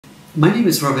My name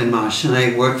is Robin Marsh and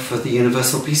I work for the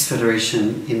Universal Peace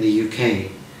Federation in the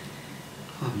UK.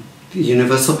 The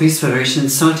Universal Peace Federation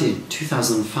started in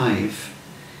 2005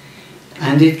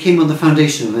 and it came on the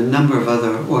foundation of a number of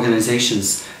other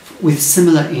organisations with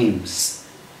similar aims.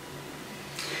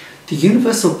 The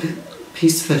Universal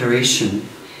Peace Federation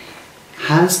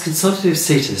has consultative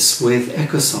status with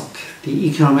ECOSOC, the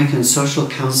Economic and Social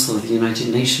Council of the United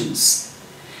Nations.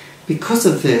 Because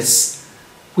of this,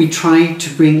 we try to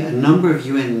bring a number of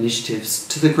UN initiatives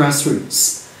to the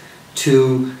grassroots,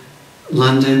 to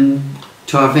London,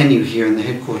 to our venue here in the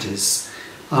headquarters.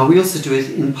 We also do it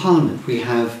in Parliament. We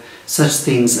have such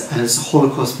things as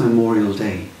Holocaust Memorial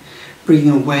Day, bringing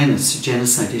awareness to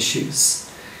genocide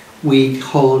issues. We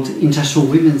hold we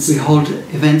hold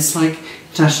events like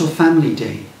International Family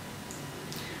Day.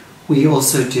 We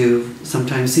also do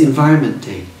sometimes the Environment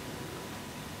Day.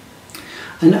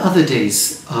 And other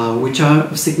days which are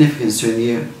of significance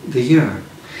during the year.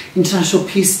 International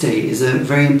Peace Day is a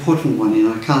very important one in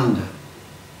our calendar.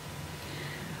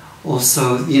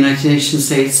 Also, the United Nations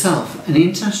Day itself, and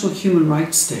International Human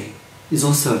Rights Day is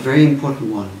also a very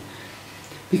important one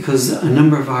because a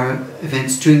number of our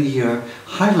events during the year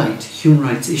highlight human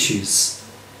rights issues.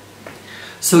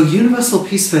 So Universal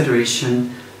Peace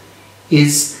Federation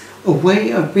is a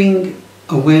way of bringing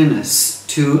awareness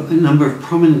to a number of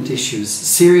prominent issues,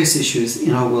 serious issues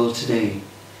in our world today.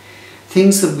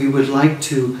 Things that we would like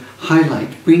to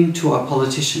highlight, bring to our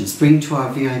politicians, bring to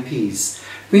our VIPs,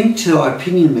 bring to our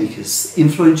opinion makers,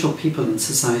 influential people in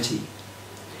society.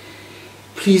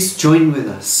 Please join with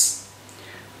us.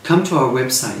 Come to our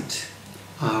website,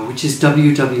 which is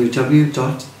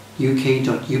www.uk.upf.org,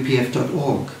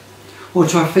 or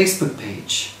to our Facebook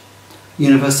page,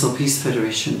 Universal Peace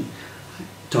Federation.uk.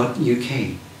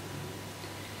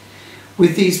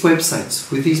 With these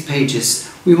websites, with these pages,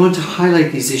 we want to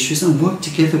highlight these issues and work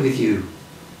together with you.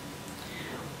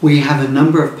 We have a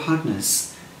number of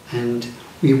partners and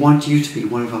we want you to be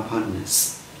one of our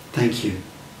partners. Thank you.